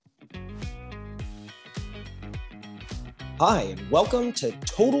Hi, and welcome to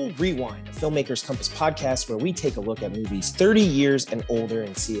Total Rewind, a Filmmakers Compass podcast where we take a look at movies 30 years and older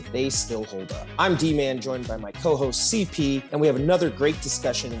and see if they still hold up. I'm D-Man, joined by my co-host CP, and we have another great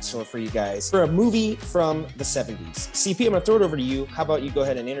discussion in store for you guys for a movie from the 70s. CP, I'm going to throw it over to you. How about you go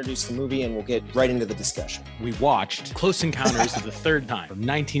ahead and introduce the movie and we'll get right into the discussion. We watched Close Encounters of the Third Kind from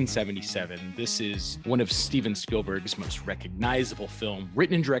 1977. This is one of Steven Spielberg's most recognizable film,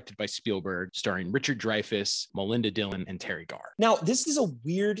 written and directed by Spielberg, starring Richard Dreyfuss, Melinda Dillon, and Terry Garr. Now, this is a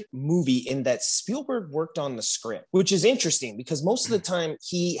weird movie in that Spielberg worked on the script, which is interesting because most of the time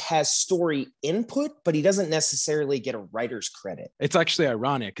he has story input, but he doesn't necessarily get a writer's credit. It's actually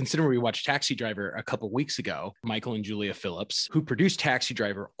ironic, considering we watched Taxi Driver a couple weeks ago. Michael and Julia Phillips, who produced Taxi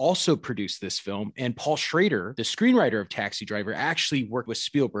Driver, also produced this film. And Paul Schrader, the screenwriter of Taxi Driver, actually worked with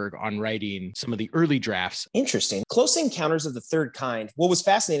Spielberg on writing some of the early drafts. Interesting. Close Encounters of the Third Kind. What was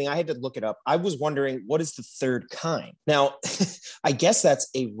fascinating, I had to look it up. I was wondering, what is the third kind? Now, I guess that's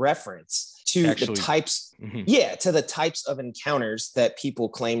a reference to the types, to the types of encounters that people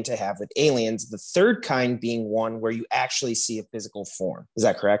claim to have with aliens. The third kind being one where you actually see a physical form. Is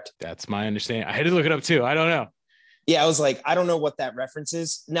that correct? That's my understanding. I had to look it up too. I don't know. Yeah, I was like, I don't know what that reference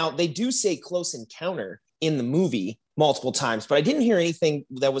is. Now, they do say close encounter in the movie multiple times, but I didn't hear anything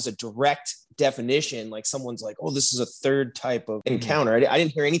that was a direct definition. Like someone's like, oh, this is a third type of encounter. I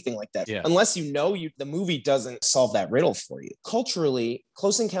didn't hear anything like that. Yeah. Unless the movie doesn't solve that riddle for you. Culturally,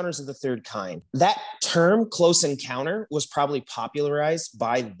 Close Encounters of the Third Kind, that term close encounter was probably popularized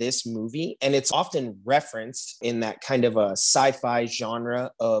by this movie. And it's often referenced in that kind of a sci-fi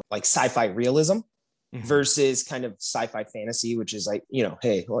genre of like sci-fi realism. Versus kind of sci-fi fantasy, which is like,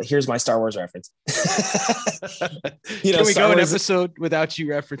 hey, well, here's my Star Wars reference. Can we go an episode without you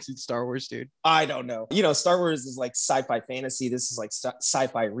referencing Star Wars, dude? I don't know. Star Wars is like sci-fi fantasy. This is like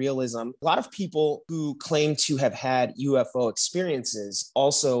sci-fi realism. A lot of people who claim to have had UFO experiences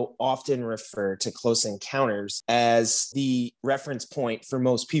also often refer to Close Encounters as the reference point for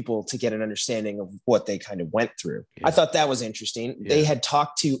most people to get an understanding of what they kind of went through. Yeah. I thought that was interesting. Yeah. They had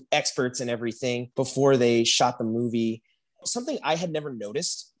talked to experts and everything before they shot the movie. Something I had never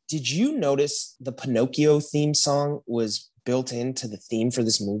noticed. Did you notice the Pinocchio theme song was built into the theme for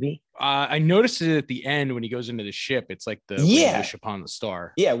this movie? I noticed it at the end when he goes into the ship. It's like the Wish Upon the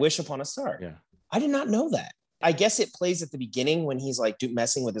Star. Yeah, Wish Upon a Star. Yeah. I did not know that. I guess it plays at the beginning when he's like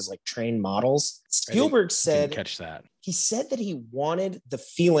messing with his like trained models. Spielberg said, didn't catch that. He said that he wanted the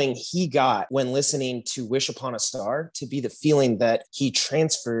feeling he got when listening to Wish Upon a Star to be the feeling that he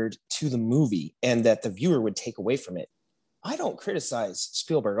transferred to the movie and that the viewer would take away from it. I don't criticize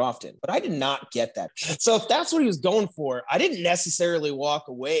Spielberg often, but I did not get that. So if that's what he was going for, I didn't necessarily walk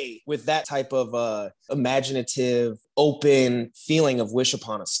away with that type of imaginative, open feeling of Wish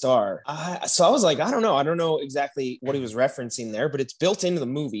Upon a Star. So I was like, I don't know exactly what he was referencing there, but it's built into the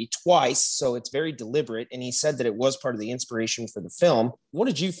movie twice. So it's very deliberate. And he said that it was part of the inspiration for the film. What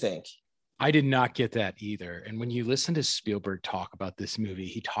did you think? I did not get that either. And when you listen to Spielberg talk about this movie,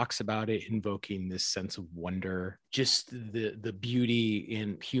 he talks about it invoking this sense of wonder, just the beauty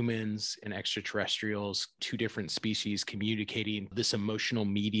in humans and extraterrestrials, two different species communicating this emotional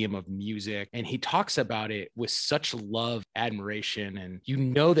medium of music. And he talks about it with such love, admiration, and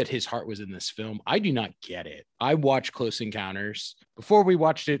that his heart was in this film. I do not get it. I watched Close Encounters before we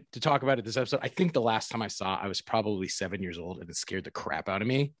watched it to talk about it this episode. I think the last time I saw it, I was probably 7 years old and it scared the crap out of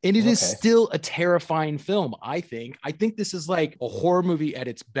me. And it is still a terrifying film, I think. I think this is like a horror movie at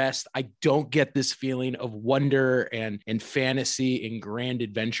its best. I don't get this feeling of wonder and fantasy and grand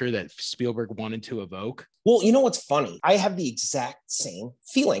adventure that Spielberg wanted to evoke. Well, you know what's funny? I have the exact same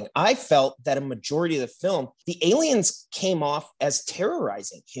feeling. I felt that a majority of the film, the aliens came off as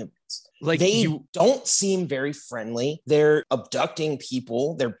terrorizing humans. Like they don't seem very friendly. They're abducting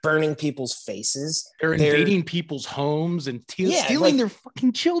people. They're burning people's faces. They're invading people's homes and stealing their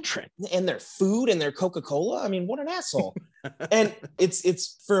fucking children. And their food and their Coca-Cola. I mean, what an asshole. And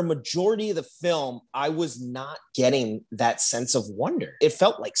it's for a majority of the film, I was not getting that sense of wonder. It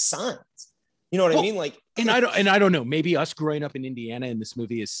felt like signs. You know what I mean? Like, and I don't know, maybe us growing up in Indiana and this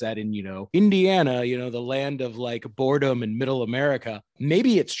movie is set in, Indiana, the land of like boredom in middle America.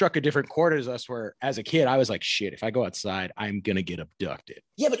 Maybe it struck a different chord as us where as a kid, I was like, shit, if I go outside, I'm going to get abducted.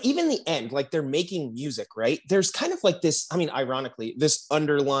 Yeah. But even the end, like they're making music, right? There's kind of like this, ironically, this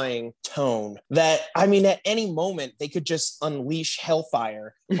underlying tone that, at any moment they could just unleash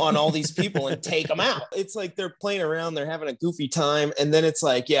hellfire on all these people and take them out. It's like they're playing around, they're having a goofy time. And then it's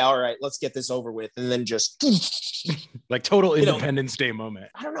like, yeah, all right, let's get this over with. And then just Like total Independence Day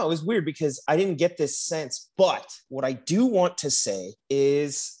moment. I don't know. It was weird because I didn't get this sense. But what I do want to say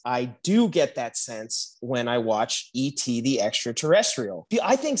is I do get that sense when I watch E.T. the Extraterrestrial.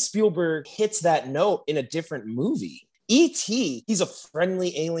 I think Spielberg hits that note in a different movie. E.T., he's a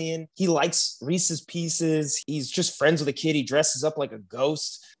friendly alien. He likes Reese's Pieces. He's just friends with a kid. He dresses up like a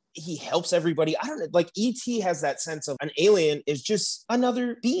ghost. He helps everybody. I don't know. Like E.T. has that sense of an alien is just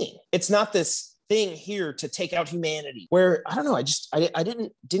another being. It's not this thing here to take out humanity, where I don't know, I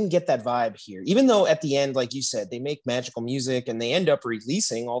didn't get that vibe here, even though at the end, like you said, they make magical music and they end up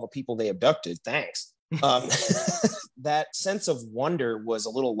releasing all the people they abducted. Thanks. That sense of wonder was a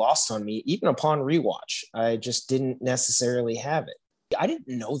little lost on me even upon rewatch. I just didn't necessarily have it. I didn't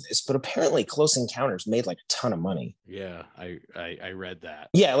know this, but apparently Close Encounters made like a ton of money. Yeah, I read that.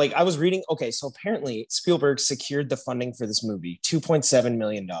 Yeah, like I was reading. Okay, so apparently Spielberg secured the funding for this movie, $2.7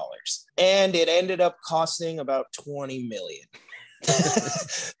 million. And it ended up costing about $20 million.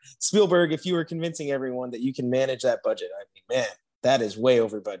 Spielberg, if you were convincing everyone that you can manage that budget, I mean, man, that is way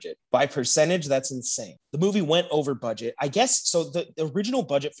over budget. By percentage, that's insane. The movie went over budget. I guess, so the original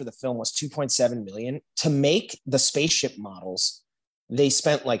budget for the film was $2.7 million. To make the spaceship models, they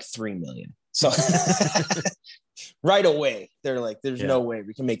spent like $3 million. So right away, they're like, there's no way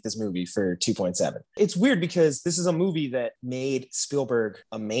we can make this movie for 2.7. It's weird because this is a movie that made Spielberg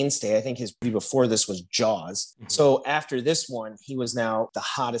a mainstay. I think his movie before this was Jaws. Mm-hmm. So after this one, he was now the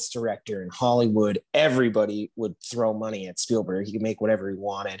hottest director in Hollywood. Everybody would throw money at Spielberg. He could make whatever he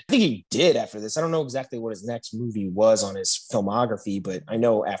wanted. I think he did after this. I don't know exactly what his next movie was on his filmography, but I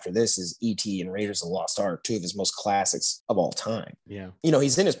know after this is E.T. and Raiders of the Lost Ark, two of his most classics of all time. Yeah. You know,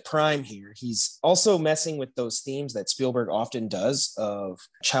 he's in his prime here. He's also messing with those themes that Spielberg often does of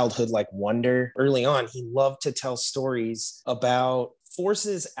childhood like wonder. Early on, he loved to tell stories about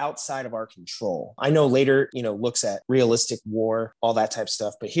forces outside of our control. I know later, you know, looks at realistic war, all that type of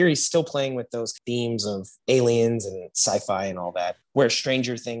stuff, but here he's still playing with those themes of aliens and sci-fi and all that, where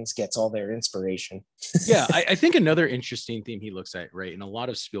Stranger Things gets all their inspiration. Yeah, I think another interesting theme he looks at, right, in a lot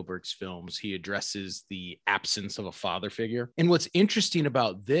of Spielberg's films, he addresses the absence of a father figure. And what's interesting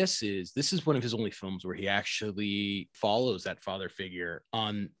about this is one of his only films where he actually follows that father figure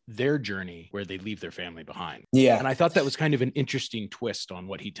on their journey where they leave their family behind. Yeah. And I thought that was kind of an interesting twist on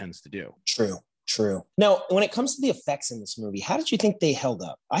what he tends to do. True. Now, when it comes to the effects in this movie, how did you think they held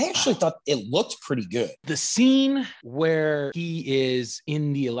up? I actually thought it looked pretty good. The scene where he is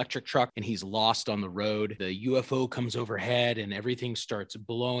in the electric truck and he's lost on the road, the UFO comes overhead and everything starts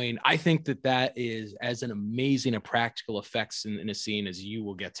blowing. I think that is as an amazing a practical effects in a scene as you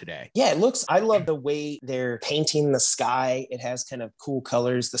will get today. Yeah, I love the way they're painting the sky. It has kind of cool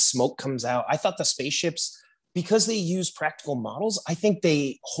colors. The smoke comes out. I thought the spaceships, because they use practical models, I think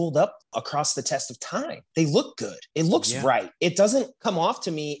they hold up across the test of time. They look good. It looks right. It doesn't come off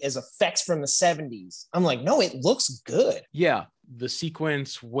to me as effects from the 70s. I'm like, no, it looks good. Yeah. The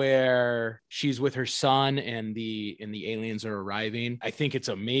sequence where she's with her son and the aliens are arriving, I think it's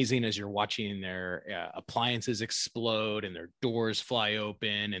amazing as you're watching their appliances explode and their doors fly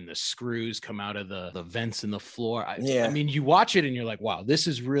open and the screws come out of the vents in the floor. I mean, you watch it and you're like, wow, this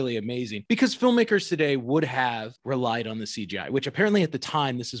is really amazing, because filmmakers today would have relied on the CGI, which apparently at the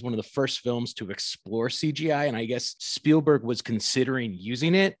time, this is one of the first films to explore CGI. And I guess Spielberg was considering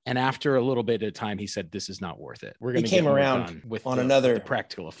using it. And after a little bit of time, he said, this is not worth it. We're going to get more done with the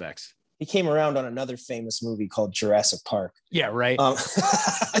practical effects. He came around on another famous movie called Jurassic Park. Yeah, right.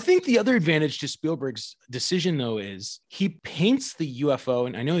 I think the other advantage to Spielberg's decision, though, is he paints the UFO,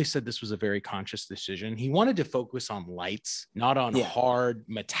 and I know he said this was a very conscious decision. He wanted to focus on lights, not on hard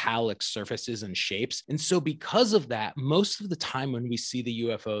metallic surfaces and shapes. And so because of that, most of the time when we see the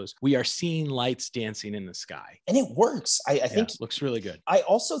UFOs, we are seeing lights dancing in the sky. And it works. I think it looks really good. I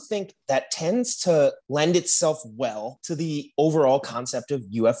also think that tends to lend itself well to the overall concept of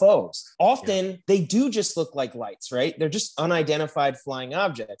UFOs. Often they do just look like lights, right? They're just unidentified flying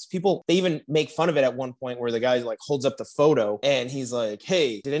objects. People, they even make fun of it at one point where the guy like holds up the photo and he's like,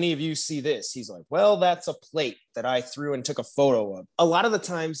 hey, did any of you see this? He's like, well, that's a plate that I threw and took a photo of. A lot of the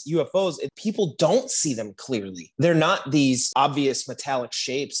times UFOs, people don't see them clearly. They're not these obvious metallic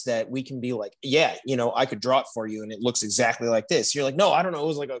shapes that we can be like, yeah, you know, I could draw it for you and it looks exactly like this. You're like, no, I don't know. It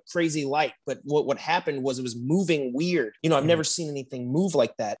was like a crazy light. But what happened was it was moving weird. You know, I've never seen anything move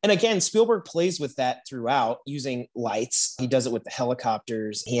like that. And again, Spielberg plays with that throughout using lights. He does it with the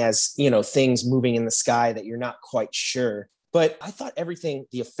helicopters. He has, you know, things moving in the sky that you're not quite sure But I thought everything,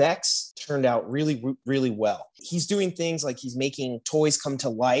 the effects turned out really, really well. He's doing things like he's making toys come to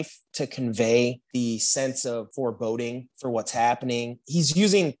life to convey the sense of foreboding for what's happening. He's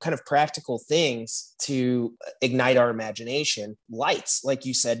using kind of practical things to ignite our imagination. Lights, like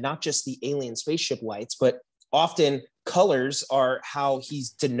you said, not just the alien spaceship lights, but often colors are how he's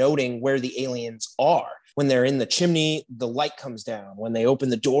denoting where the aliens are. When they're in the chimney, the light comes down. When they open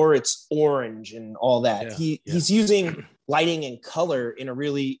the door, it's orange and all that. He's using lighting and color in a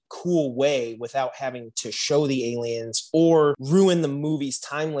really cool way without having to show the aliens or ruin the movie's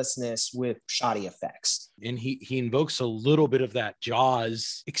timelessness with shoddy effects. And he invokes a little bit of that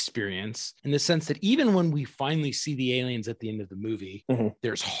Jaws experience in the sense that even when we finally see the aliens at the end of the movie,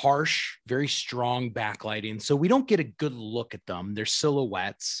 there's harsh, very strong backlighting. So we don't get a good look at them. They're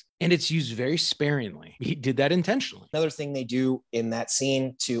silhouettes. And it's used very sparingly. He did that intentionally. Another thing they do in that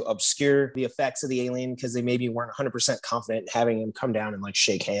scene to obscure the effects of the alien, because they maybe weren't 100% confident having him come down and like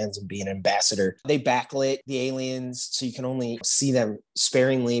shake hands and be an ambassador. They backlit the aliens so you can only see them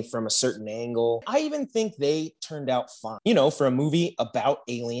sparingly from a certain angle. I even think they turned out fine. You know, for a movie about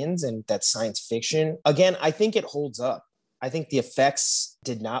aliens and that's science fiction, again, I think it holds up. I think the effects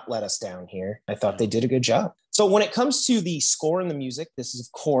did not let us down here. I thought they did a good job. So when it comes to the score and the music, this is,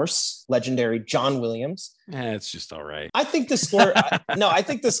 of course, legendary John Williams. It's just all right. I think the score, I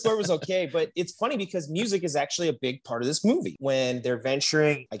think the score was okay, but it's funny because music is actually a big part of this movie. When they're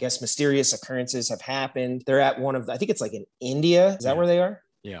venturing, I guess mysterious occurrences have happened. They're at one of, I think it's like in India. Is that where they are?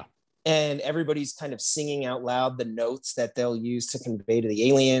 Yeah. And everybody's kind of singing out loud the notes that they'll use to convey to the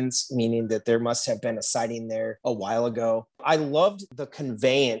aliens, meaning that there must have been a sighting there a while ago. I loved the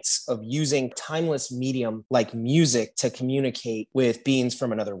conveyance of using timeless medium like music to communicate with beings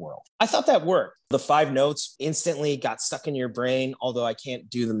from another world. I thought that worked. The 5 notes instantly got stuck in your brain, although I can't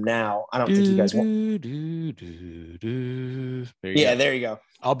do them now. I don't think you guys want. There you go.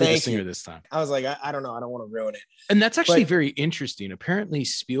 I'll be the singer this time. I was like, I don't know. I don't want to ruin it. And that's actually very interesting. Apparently,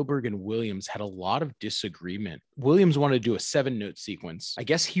 Spielberg and Williams had a lot of disagreement. Williams wanted to do a 7-note sequence. I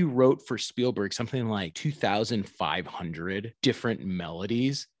guess he wrote for Spielberg something like 2,500 different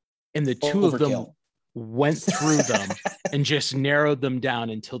melodies. And the two of them went through them and just narrowed them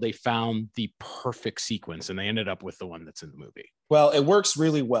down until they found the perfect sequence. And they ended up with the one that's in the movie. Well, it works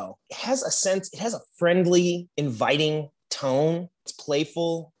really well. It has a friendly, inviting tone. It's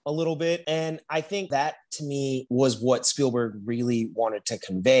playful a little bit. And I think that to me was what Spielberg really wanted to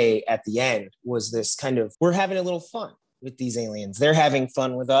convey at the end, was this kind of, we're having a little fun with these aliens. They're having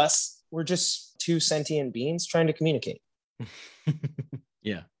fun with us. We're just 2 sentient beings trying to communicate.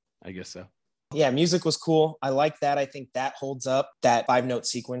 Yeah, I guess so. Yeah, music was cool. I like that. I think that holds up. That 5-note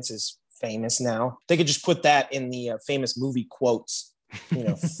sequence is famous now. They could just put that in the famous movie quotes, you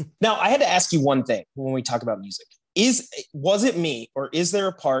know. Now, I had to ask you one thing when we talk about music. Was it me, or is there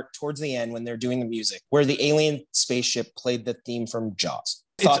a part towards the end when they're doing the music where the alien spaceship played the theme from Jaws?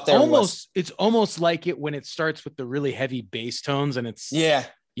 It's almost like it when it starts with the really heavy bass tones, and it's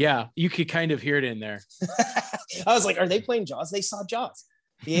you could kind of hear it in there. I was like, are they playing Jaws? They saw Jaws.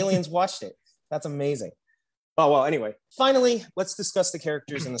 The aliens watched it. That's amazing. Oh, well, anyway, finally, let's discuss the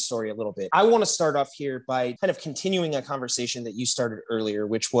characters in the story a little bit. I want to start off here by kind of continuing a conversation that you started earlier,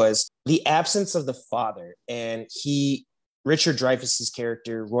 which was the absence of the father. And Richard Dreyfuss's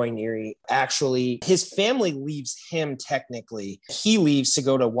character, Roy Neary, actually, his family leaves him technically. He leaves to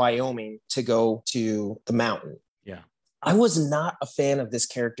go to Wyoming to go to the mountain. Yeah. I was not a fan of this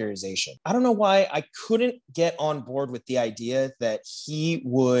characterization. I don't know why I couldn't get on board with the idea that he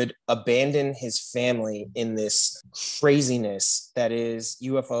would abandon his family in this craziness that is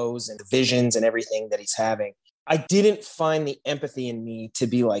UFOs and visions and everything that he's having. I didn't find the empathy in me to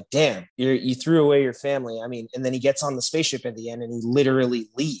be like, damn, you threw away your family. I mean, and then he gets on the spaceship at the end and he literally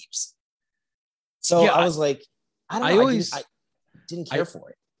leaves. So I was like, I don't know. I didn't care for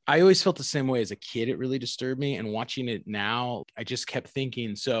it. I always felt the same way as a kid. It really disturbed me. And watching it now, I just kept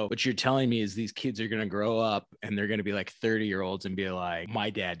thinking, so what you're telling me is these kids are going to grow up and they're going to be like 30-year-olds and be like, my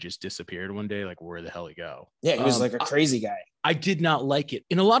dad just disappeared one day. Like, where the hell he go? Yeah, he was like a crazy guy. I did not like it.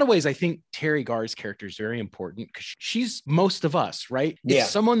 In a lot of ways, I think Terry Garr's character is very important because she's most of us, right? Yeah. If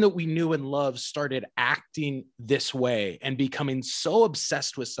someone that we knew and loved started acting this way and becoming so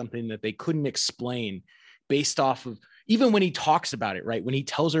obsessed with something that they couldn't explain based off of, even when he talks about it, right? When he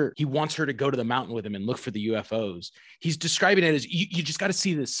tells her he wants her to go to the mountain with him and look for the UFOs, he's describing it as you just got to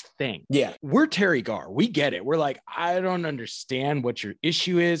see this thing. Yeah. We're Terry Garr. We get it. We're like, I don't understand what your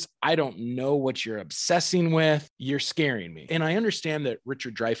issue is. I don't know what you're obsessing with. You're scaring me. And I understand that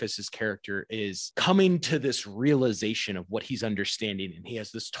Richard Dreyfuss's character is coming to this realization of what he's understanding. And he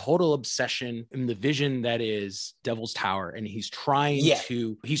has this total obsession in the vision that is Devil's Tower. And he's trying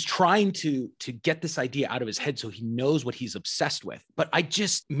to get this idea out of his head so he knows what he's obsessed with. But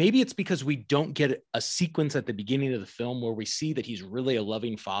maybe it's because we don't get a sequence at the beginning of the film where we see that he's really a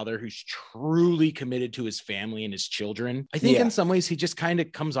loving father who's truly committed to his family and his children. I think in some ways he just kind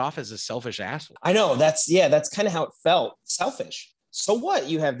of comes off as a selfish asshole. I know, that's kind of how it felt. Selfish. So what?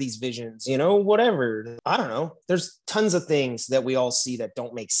 You have these visions, whatever. I don't know. There's tons of things that we all see that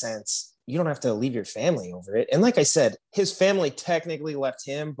don't make sense. You don't have to leave your family over it. And like I said, his family technically left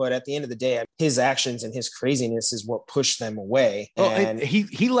him, but at the end of the day, his actions and his craziness is what pushed them away. Well, and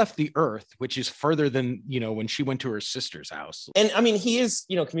he left the earth, which is further than, when she went to her sister's house. And I mean, he is,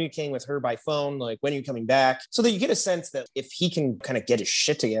 communicating with her by phone, like, when are you coming back? So that you get a sense that if he can kind of get his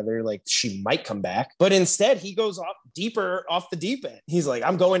shit together, like, she might come back. But instead he goes deeper off the deep end. He's like,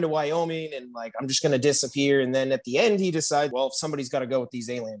 I'm going to Wyoming and like, I'm just going to disappear. And then at the end he decides, well, if somebody's got to go with these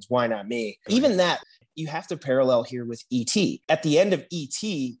aliens, why not me? Even that, you have to parallel here with E.T. At the end of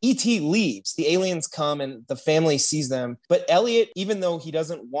E.T., E.T. leaves. The aliens come and the family sees them. But Elliot, even though he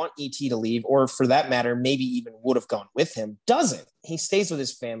doesn't want E.T. to leave, or for that matter, maybe even would have gone with him, doesn't. He stays with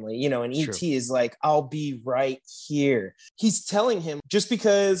his family, and E.T. is like, I'll be right here. He's telling him, just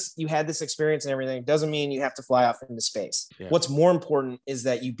because you had this experience and everything doesn't mean you have to fly off into space. Yeah. What's more important is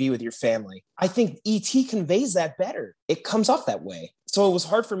that you be with your family. I think E.T. conveys that better. It comes off that way. So it was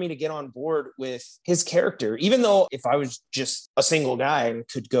hard for me to get on board with his character, even though if I was just a single guy and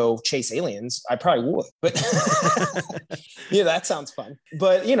could go chase aliens, I probably would. But that sounds fun.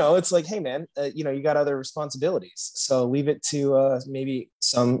 But, it's like, hey, man, you got other responsibilities. So leave it to maybe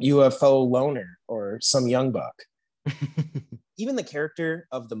some UFO loner or some young buck. Even the character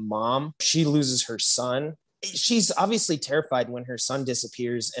of the mom, she loses her son. She's obviously terrified when her son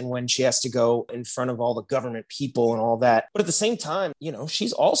disappears and when she has to go in front of all the government people and all that. But at the same time,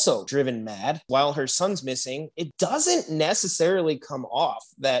 she's also driven mad while her son's missing. It doesn't necessarily come off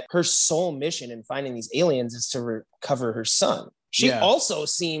that her sole mission in finding these aliens is to recover her son. She also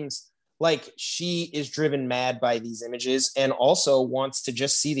seems like she is driven mad by these images and also wants to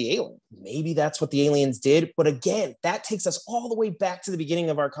just see the alien. Maybe that's what the aliens did. But again, that takes us all the way back to the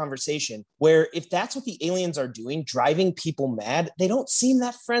beginning of our conversation, where if that's what the aliens are doing, driving people mad, they don't seem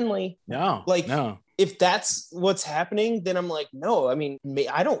that friendly. No. If that's what's happening, then I'm like, no, I mean,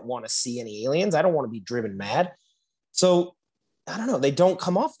 I don't want to see any aliens. I don't want to be driven mad. So I don't know. They don't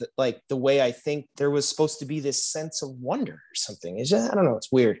come off the way I think there was supposed to be this sense of wonder or something. It's just, I don't know.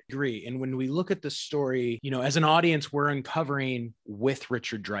 It's weird. I agree. And when we look at the story, as an audience, we're uncovering with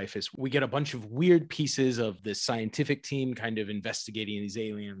Richard Dreyfuss, we get a bunch of weird pieces of the scientific team kind of investigating these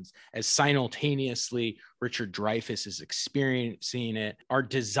aliens as simultaneously Richard Dreyfuss is experiencing it. Our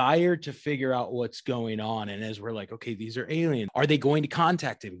desire to figure out what's going on. And as we're like, okay, these are aliens. Are they going to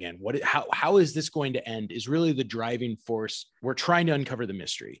contact him again? How is this going to end is really the driving force. We're trying to uncover the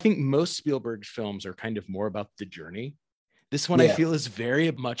mystery. I think most Spielberg films are kind of more about the journey. This one I feel is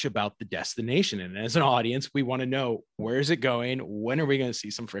very much about the destination. And as an audience, we want to know, where is it going? When are we going to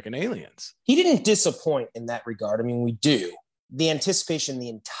see some freaking aliens? He didn't disappoint in that regard. I mean, we do. The anticipation, the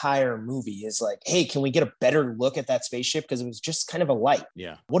entire movie is like, hey, can we get a better look at that spaceship? Because it was just kind of a light.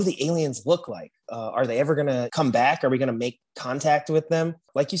 Yeah. What do the aliens look like? Are they ever going to come back? Are we going to make contact with them?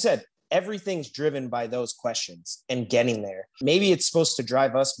 Like you said, everything's driven by those questions and getting there. Maybe it's supposed to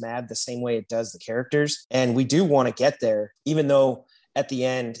drive us mad the same way it does the characters. And we do want to get there, even though at the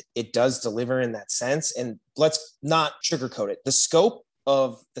end it does deliver in that sense. And let's not sugarcoat it. The scope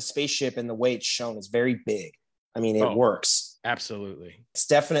of the spaceship and the way it's shown is very big. I mean, it works. Absolutely. It's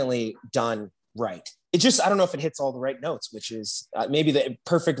definitely done right. It just, I don't know if it hits all the right notes, which is maybe the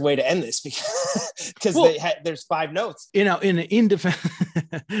perfect way to end this because there's 5 notes. In defense,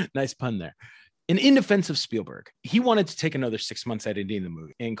 nice pun there. In defense of Spielberg, he wanted to take another 6 months editing the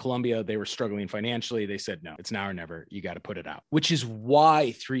movie. In Columbia, they were struggling financially. They said, no, it's now or never. You got to put it out, which is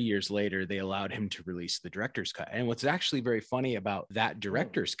why 3 years later, they allowed him to release the director's cut. And what's actually very funny about that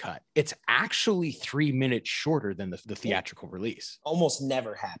director's cut, it's actually 3 minutes shorter than the theatrical release. Almost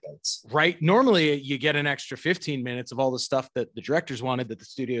never happens. Right? Normally, you get an extra 15 minutes of all the stuff that the directors wanted that the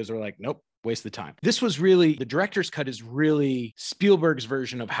studios are like, nope. Waste the time. This was really, the director's cut is really Spielberg's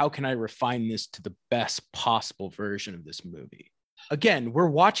version of how can I refine this to the best possible version of this movie. again, we're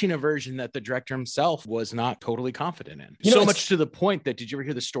watching a version that the director himself was not totally confident in. So much to the point that, did you ever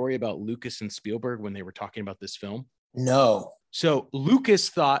hear the story about Lucas and Spielberg when they were talking about this film? No. So Lucas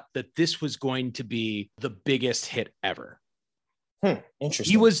thought that this was going to be the biggest hit ever.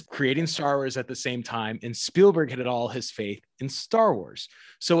 Interesting. He was creating Star Wars at the same time, and Spielberg had all his faith in Star Wars.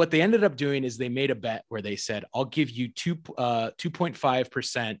 So what they ended up doing is they made a bet where they said, I'll give you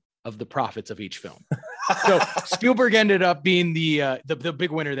 2.5% of the profits of each film. So Spielberg ended up being the big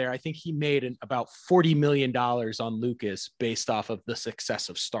winner there. I think he made about $40 million on Lucas based off of the success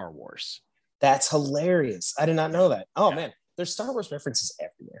of Star Wars. That's hilarious. I did not know that. Oh, man. There's Star Wars references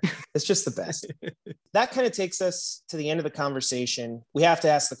everywhere. It's just the best. That kind of takes us to the end of the conversation. We have to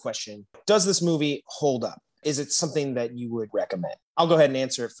ask the question, does this movie hold up? Is it something that you would recommend? I'll go ahead and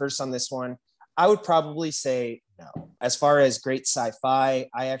answer it first on this one. I would probably say no. As far as great sci-fi,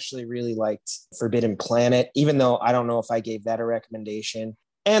 I actually really liked Forbidden Planet, even though I don't know if I gave that a recommendation.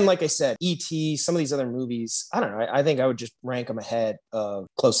 And like I said, E.T., some of these other movies, I don't know. I think I would just rank them ahead of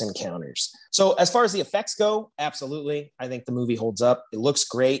Close Encounters. So as far as the effects go, absolutely. I think the movie holds up. It looks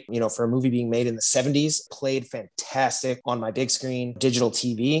great. For a movie being made in the 70s, played fantastic on my big screen. Digital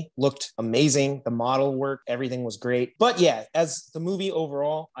TV looked amazing. The model work, everything was great. But yeah, as the movie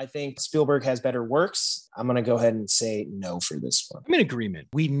overall, I think Spielberg has better works. I'm going to go ahead and say no for this one. I'm in agreement.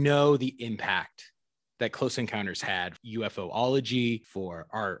 We know the impact that Close Encounters had, UFOlogy, for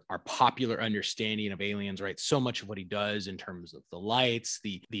our popular understanding of aliens, right? So much of what he does in terms of the lights,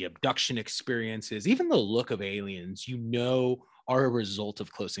 the abduction experiences, even the look of aliens, are a result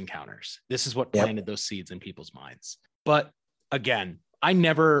of Close Encounters. This is what planted those seeds in people's minds. But again, I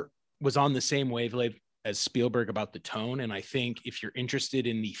never was on the same wavelength as Spielberg about the tone. And I think if you're interested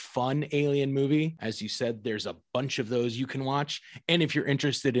in the fun alien movie, as you said, there's a bunch of those you can watch. And if you're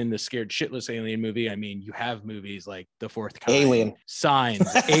interested in the scared shitless alien movie, I mean, you have movies like The Fourth Kind, Alien, Signs,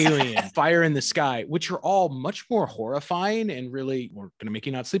 Alien, Fire in the Sky, which are all much more horrifying and really we're going to make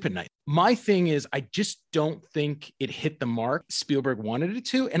you not sleep at night. My thing is, I just don't think it hit the mark Spielberg wanted it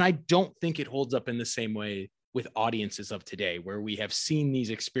to. And I don't think it holds up in the same way with audiences of today, where we have seen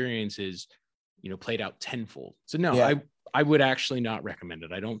these experiences played out tenfold. So no, I would actually not recommend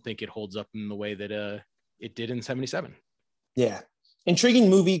it. I don't think it holds up in the way that it did in 77. Yeah. Intriguing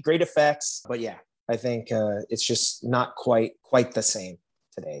movie, great effects. But yeah, I think it's just not quite the same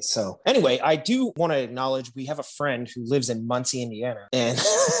today. So anyway, I do want to acknowledge we have a friend who lives in Muncie, Indiana. And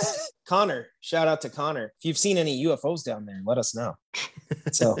Connor, shout out to Connor. If you've seen any UFOs down there, let us know.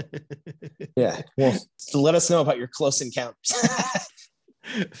 So yeah, well, let us know about your Close Encounters.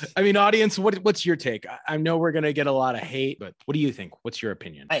 I mean, audience, what's your take? I know we're going to get a lot of hate, but what do you think? What's your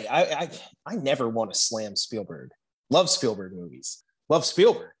opinion? I never want to slam Spielberg. Love Spielberg movies. Love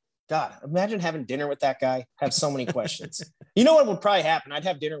Spielberg. God, imagine having dinner with that guy. Have so many questions. You know what would probably happen? I'd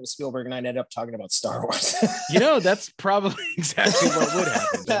have dinner with Spielberg and I'd end up talking about Star Wars. That's probably exactly what would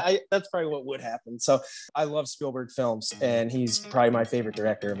happen. That's probably what would happen. So I love Spielberg films and he's probably my favorite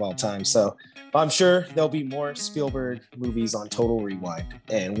director of all time. So I'm sure there'll be more Spielberg movies on Total Rewind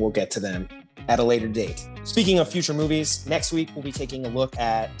and we'll get to them at a later date. Speaking of future movies, next week we'll be taking a look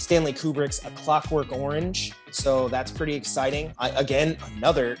at Stanley Kubrick's A Clockwork Orange. So that's pretty exciting.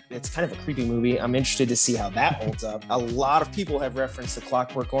 It's kind of a creepy movie. I'm interested to see how that holds up. A lot of people have referenced The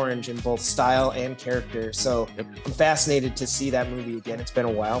Clockwork Orange in both style and character. So I'm fascinated to see that movie again. It's been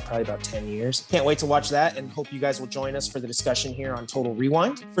a while, probably about 10 years. Can't wait to watch that and hope you guys will join us for the discussion here on Total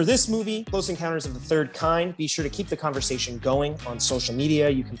Rewind. For this movie, Close Encounters of the Third Kind, be sure to keep the conversation going on social media.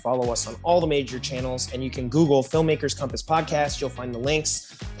 You can follow us on all the major channels and you can Google Filmmakers Compass Podcast. You'll find the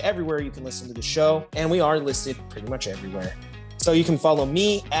links everywhere you can listen to the show. And we are listed pretty much everywhere. So you can follow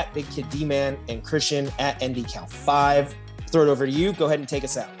me at Big Kid D-Man and Christian at NDCal5. Throw it over to you. Go ahead and take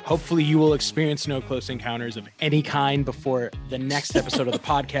us out. Hopefully you will experience no close encounters of any kind before the next episode of the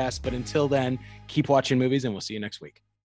podcast. But until then, keep watching movies and we'll see you next week.